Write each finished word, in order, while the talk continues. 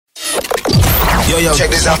Yo, check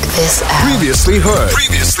this out. Previously heard.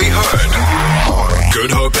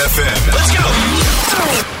 Good Hope FM. Let's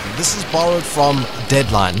go. This is borrowed from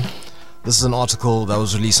Deadline. This is an article that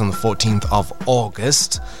was released on the 14th of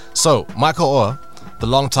August. So, Michael Orr, the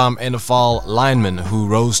longtime NFL lineman who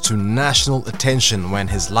rose to national attention when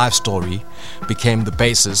his life story became the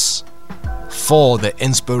basis for the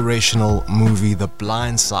inspirational movie The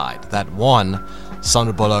Blind Side that won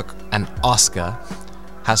Sandra Bullock an Oscar,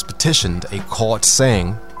 has petitioned a court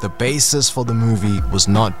saying the basis for the movie was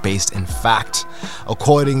not based in fact.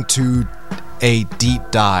 According to a deep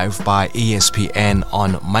dive by ESPN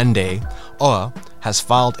on Monday, Orr has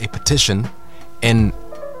filed a petition in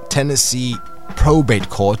Tennessee probate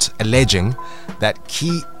court alleging that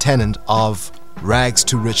key tenet of Rags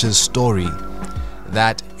to Riches story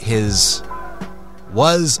that his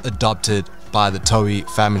was adopted by the Towie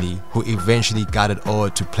family, who eventually guided Orr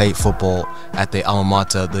to play football at their alma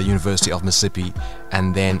mater, the University of Mississippi,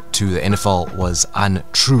 and then to the NFL, was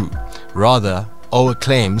untrue. Rather, Orr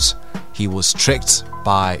claims he was tricked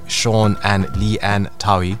by Sean and Leanne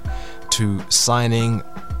Towie to signing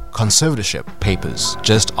conservatorship papers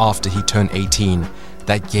just after he turned 18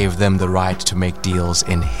 that gave them the right to make deals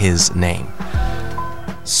in his name.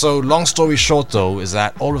 So, long story short though, is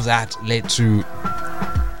that all of that led to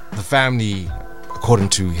the family, according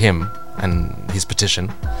to him and his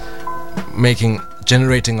petition,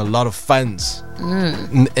 generating a lot of funds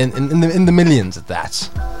in the millions at that,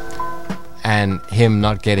 and him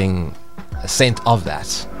not getting a cent of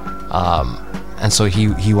that, and so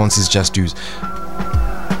he wants his just dues.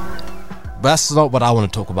 But that's not what I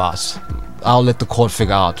want to talk about. I'll let the court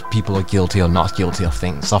figure out people are guilty or not guilty of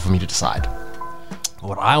things. It's not for me to decide.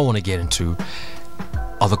 What I want to get into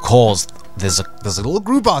are the calls. There's a little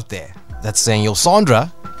group out there that's saying, yo,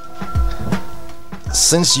 Sandra,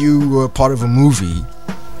 since you were part of a movie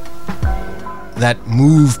that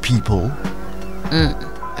moved people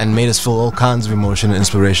and made us feel all kinds of emotion and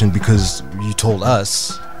inspiration because you told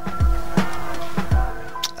us,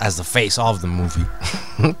 as the face of the movie,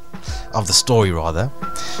 of the story rather,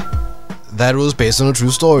 that it was based on a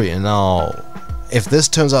true story. And now, if this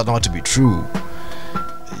turns out not to be true,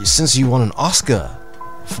 since you won an Oscar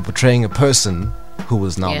for portraying a person who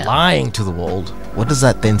was now lying to the world, what does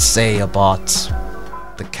that then say about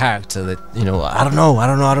the character that, I don't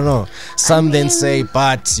know. Some then say,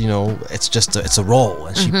 but, it's a role,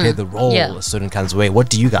 and she played the role a certain kind of way. What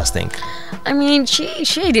do you guys think? I mean,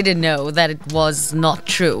 she didn't know that it was not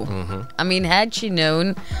true. I mean, had she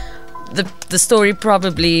known, the story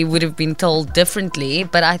probably would have been told differently,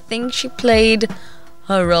 but I think she played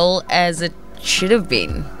her role as it should have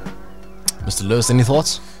been. Mr. Lewis, any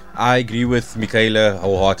thoughts? I agree with Michaela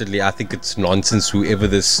wholeheartedly. I think it's nonsense whoever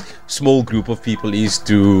this small group of people is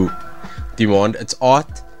to demand. It's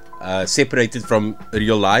art, separated from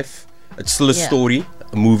real life. It's still a story.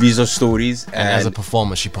 Movies are stories. And as a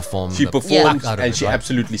performer, she performed. And she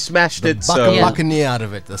absolutely smashed it. Buccaneer out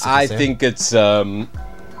of it. I think it's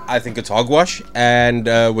hogwash. And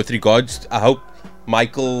with regards, I hope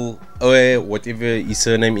Michael, whatever his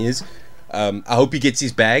surname is, I hope he gets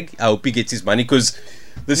his bag. I hope he gets his money, because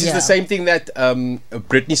this is the same thing that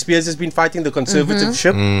Britney Spears has been fighting, the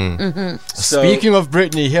conservatorship. So, speaking of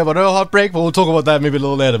Britney, here, but no heartbreak, but we'll talk about that maybe a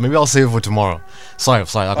little later. Maybe I'll save it for tomorrow. Sorry, I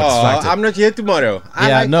got distracted. I'm not here tomorrow.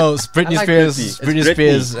 Britney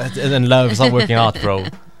Spears and love is not working out, bro.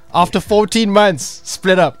 After 14 months,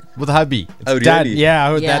 split up with hubby. Really? Dad, I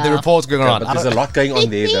heard that. The report's going on. But there's a lot going on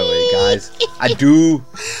there, though, guys. I do.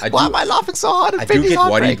 Why am I laughing so hard at I do Britney's get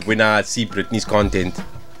heartbreak? worried when I see Britney's content.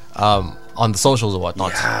 On the socials or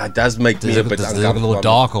whatnot. Yeah, it does make me a bit uncomfortable. A little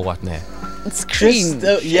dark or whatnot. It's cringe.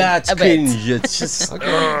 It's cringe. It's just...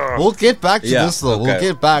 We'll get back to this, though. Okay. We'll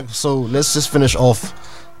get back. So let's just finish off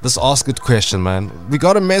this Ask It question, man. We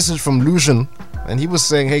got a message from Lucian, and he was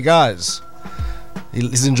saying, hey, guys...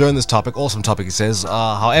 He's enjoying this topic. Awesome topic, he says.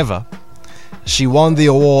 However, she won the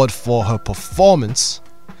award for her performance.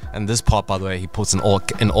 And this part, by the way, he puts in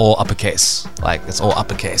all uppercase. Like, it's all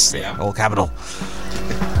uppercase. Yeah. All capital.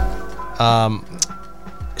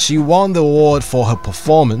 She won the award for her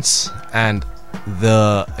performance, and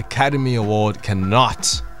the Academy Award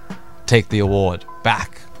cannot take the award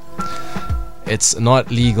back. It's not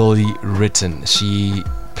legally written. She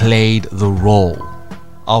played the role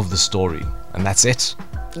of the story. And that's it.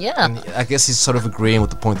 Yeah. And I guess he's sort of agreeing with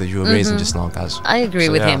the point that you were raising just now, guys. I agree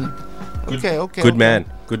with him. Okay. Man,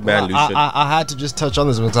 Lucian. I had to just touch on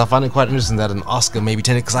this because I find it quite interesting that an Oscar maybe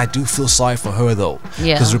taken, because I do feel sorry for her though.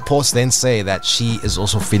 Yeah. Because reports then say that she is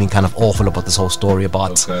also feeling kind of awful about this whole story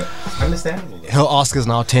about Understandable. her Oscars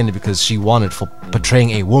now tended because she won it for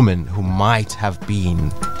portraying a woman who might have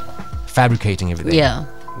been fabricating everything. Yeah.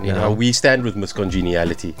 You know, we stand with Miss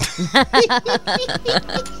Congeniality.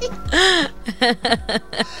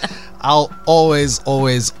 I'll always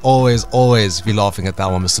be laughing at that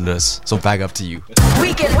one, Mr. Lewis. So back up to you.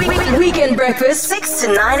 Weekend breakfast, 6 to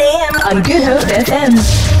 9 a.m. on Good Hope FM.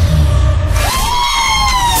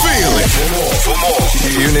 Feel it. For more,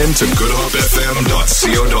 tune in to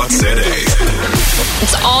goodhopefm.co.za.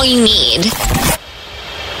 It's all you need.